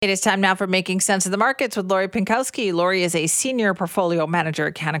It is time now for Making Sense of the Markets with Lori Pinkowski. Lori is a senior portfolio manager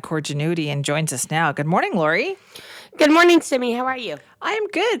at Canaccord Genuity and joins us now. Good morning, Lori. Good morning, Simi. How are you? I am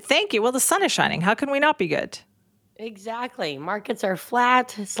good. Thank you. Well, the sun is shining. How can we not be good? Exactly. Markets are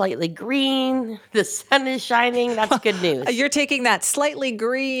flat, slightly green. The sun is shining. That's good news. You're taking that slightly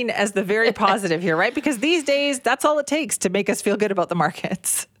green as the very positive here, right? Because these days, that's all it takes to make us feel good about the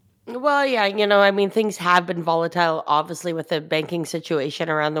markets. Well, yeah, things have been volatile, obviously, with the banking situation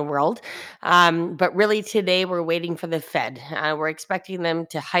around the world. But really, today we're waiting for the Fed. We're expecting them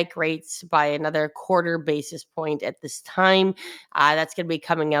to hike rates by another quarter basis point at this time. That's going to be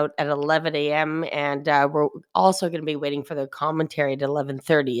coming out at 11 a.m. And we're also going to be waiting for their commentary at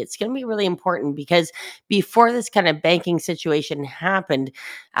 11:30. It's going to be really important because before this kind of banking situation happened,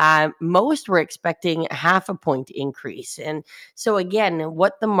 most were expecting half a point increase. And so again,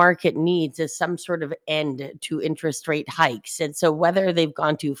 what the market needs is some sort of end to interest rate hikes. And so whether they've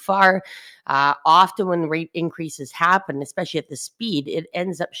gone too far, often when rate increases happen, especially at the speed, it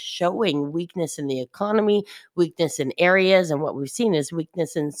ends up showing weakness in the economy, weakness in areas. And what we've seen is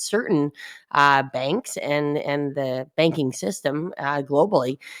weakness in certain banks and the banking system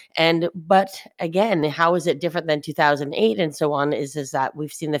globally. But again, how is it different than 2008 and so on? Is that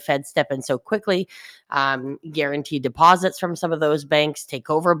we've seen the Fed step in so quickly, guarantee deposits from some of those banks, take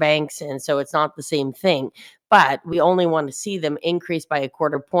over banks. And so it's not the same thing. But we only want to see them increase by a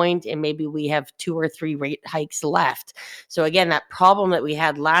quarter point, and maybe we have 2 or 3 rate hikes left. So again, that problem that we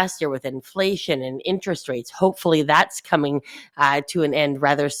had last year with inflation and interest rates, hopefully that's coming to an end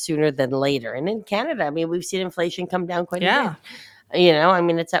rather sooner than later. And in Canada, I mean, we've seen inflation come down quite a bit.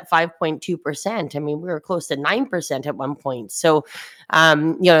 It's at 5.2%. I mean, we were close to 9% at one point. So,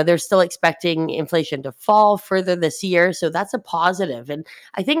 they're still expecting inflation to fall further this year. So that's a positive. And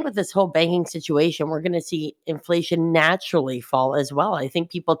I think with this whole banking situation, we're going to see inflation naturally fall as well. I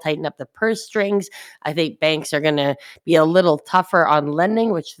think people tighten up the purse strings. I think banks are going to be a little tougher on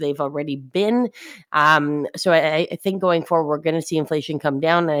lending, which they've already been. So I think going forward, we're going to see inflation come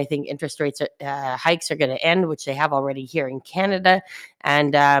down. And I think interest rates hikes are going to end, which they have already here in Canada.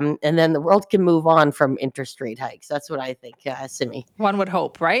 And then the world can move on from interest rate hikes. That's what I think, Simi. One would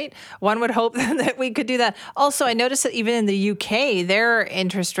hope, right? One would hope that we could do that. Also, I noticed that even in the UK, their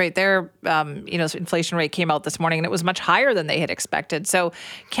interest rate, their inflation rate came out this morning, and it was much higher than they had expected. So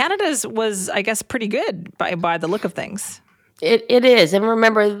Canada's was, I guess, pretty good by the look of things. It is, and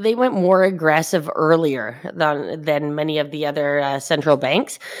remember, they went more aggressive earlier than many of the other central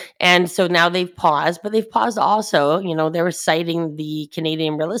banks, and so now they've paused. But they've paused also. They were citing the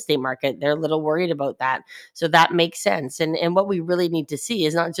Canadian real estate market. They're a little worried about that, so that makes sense. And what we really need to see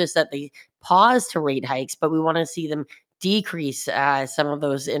is not just that they pause to rate hikes, but we want to see them decrease some of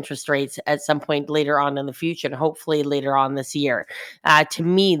those interest rates at some point later on in the future, and hopefully later on this year. To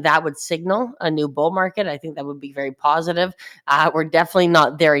me, that would signal a new bull market. I think that would be very positive. We're definitely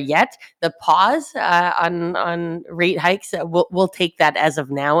not there yet. The pause on rate hikes, we'll take that as of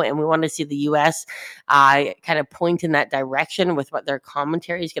now, and we want to see the U.S. Kind of point in that direction with what their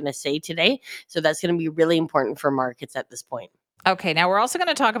commentary is going to say today. So that's going to be really important for markets at this point. Okay, now we're also going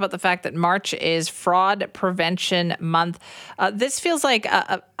to talk about the fact that March is Fraud Prevention Month. This feels like,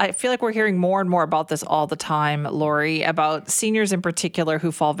 I feel like we're hearing more and more about this all the time, Lori, about seniors in particular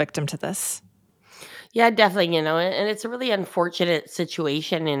who fall victim to this. Yeah, definitely. And it's a really unfortunate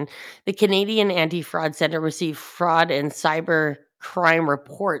situation. And the Canadian Anti-Fraud Center received fraud and cyber crime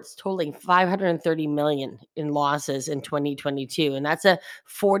reports totaling 530 million in losses in 2022, and that's a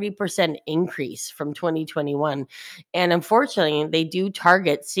 40% increase from 2021. And unfortunately, they do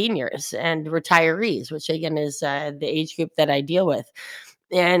target seniors and retirees, which again is the age group that I deal with.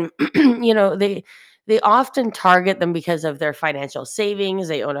 And they often target them because of their financial savings.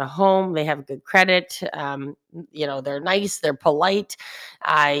 They own a home, they have good credit, they're nice, they're polite.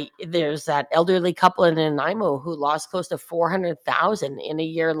 There's that elderly couple in Nanaimo who lost close to 400,000 in a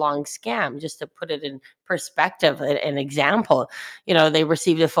year-long scam. Just to put it in perspective, an example, they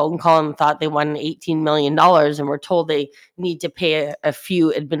received a phone call and thought they won $18 million and were told they need to pay a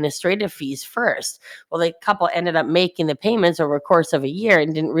few administrative fees first. Well, the couple ended up making the payments over a course of a year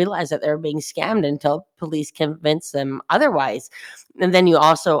and didn't realize that they were being scammed until police convinced them otherwise. And then you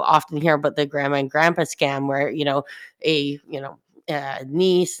also often hear about the grandma and grandpa scam where,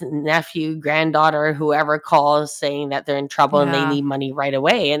 niece, nephew, granddaughter, whoever calls saying that they're in trouble and they need money right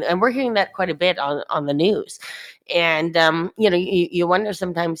away. And we're hearing that quite a bit on the news. And, you wonder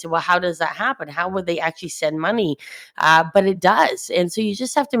sometimes, well, how does that happen? How would they actually send money? But it does. And so you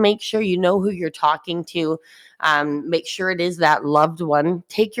just have to make sure you know who you're talking to. Make sure it is that loved one.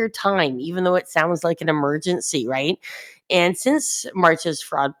 Take your time, even though it sounds like an emergency, right? And since March is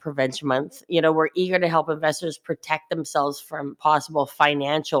Fraud Prevention Month, we're eager to help investors protect themselves from possible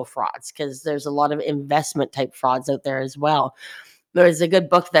financial frauds, because there's a lot of investment type frauds out there as well. There's a good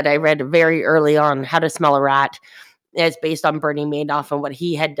book that I read very early on, How to Smell a Rat. It's based on Bernie Madoff and what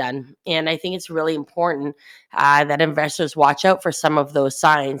he had done. And I think it's really important that investors watch out for some of those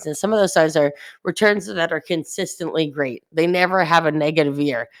signs. And some of those signs are returns that are consistently great. They never have a negative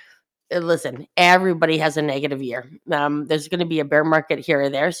year. Listen, everybody has a negative year. There's going to be a bear market here or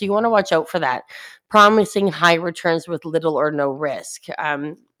there. So you want to watch out for that. Promising high returns with little or no risk,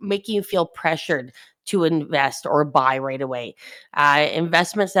 making you feel pressured to invest or buy right away.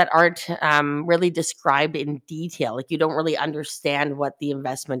 Investments that aren't really described in detail, like you don't really understand what the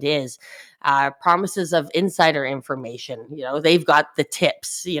investment is. Promises of insider information, they've got the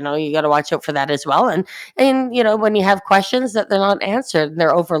tips, you got to watch out for that as well. And when you have questions that they're not answered,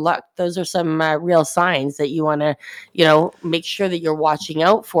 they're overlooked. Those are some real signs that you want to, make sure that you're watching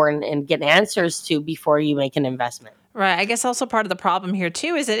out for and get answers to before you make an investment. Right. I guess also part of the problem here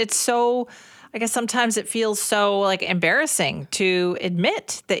too is that it's so, I guess sometimes it feels so like embarrassing to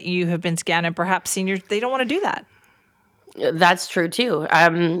admit that you have been scammed, and perhaps seniors, they don't want to do that. That's true too.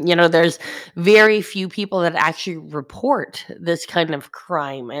 There's very few people that actually report this kind of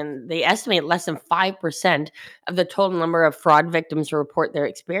crime, and they estimate less than 5% of the total number of fraud victims report their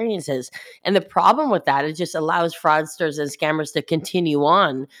experiences. And the problem with that, it just allows fraudsters and scammers to continue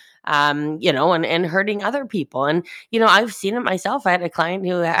on, and hurting other people. And, I've seen it myself. I had a client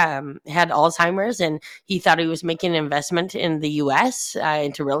who had Alzheimer's, and he thought he was making an investment in the US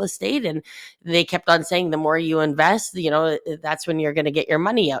into real estate. And they kept on saying, the more you invest, that's when you're going to get your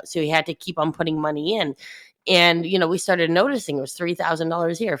money out. So he had to keep on putting money in. And, we started noticing it was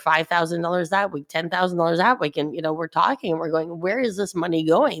 $3,000 here, $5,000 that week, $10,000 that week. And, we're talking and we're going, where is this money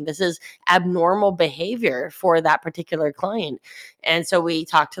going? This is abnormal behavior for that particular client. And so we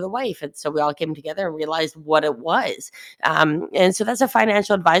talked to the wife. And so we all came together and realized what it was. And so that's a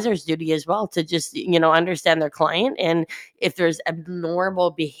financial advisor's duty as well, to just, understand their client. And if there's abnormal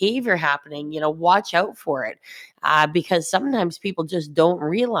behavior happening, watch out for it. Because sometimes people just don't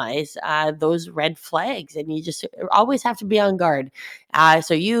realize those red flags, and you just always have to be on guard.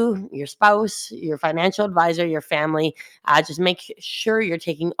 So you, your spouse, your financial advisor, your family, just make sure you're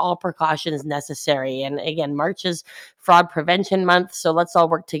taking all precautions necessary. And again, March is Fraud Prevention Month, so let's all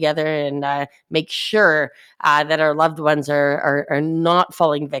work together and make sure that our loved ones are not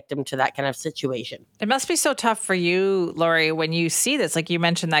falling victim to that kind of situation. It must be so tough for you, Lori, when you see this, like you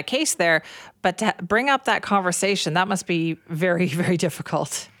mentioned that case there, but to bring up that conversation, that must be very, very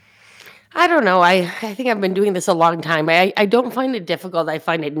difficult. I don't know. I think I've been doing this a long time. I don't find it difficult. I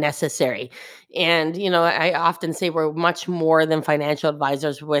find it necessary. And, I often say we're much more than financial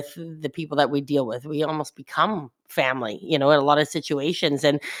advisors with the people that we deal with. We almost become family, in a lot of situations.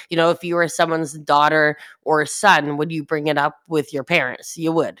 And, if you were someone's daughter or son, would you bring it up with your parents?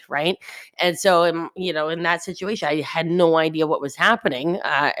 You would, right? And so, in that situation, I had no idea what was happening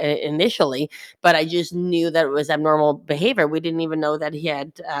initially, but I just knew that it was abnormal behavior. We didn't even know that he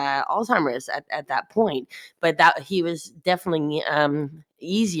had Alzheimer's at that point, but that he was definitely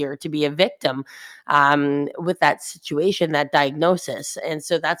easier to be a victim with that situation, that diagnosis. And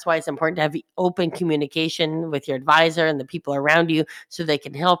so that's why it's important to have open communication with your advisor and the people around you, so they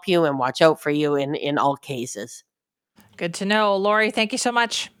can help you and watch out for you in all cases. Good to know. Lori, thank you so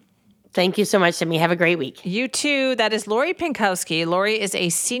much. Thank you so much, Simi. Have a great week. You too. That is Lori Pinkowski. Lori is a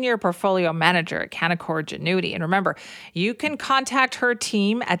senior portfolio manager at Canaccord Genuity. And remember, you can contact her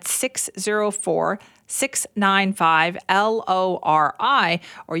team at 604-695-LORI,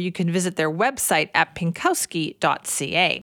 or you can visit their website at pinkowski.ca.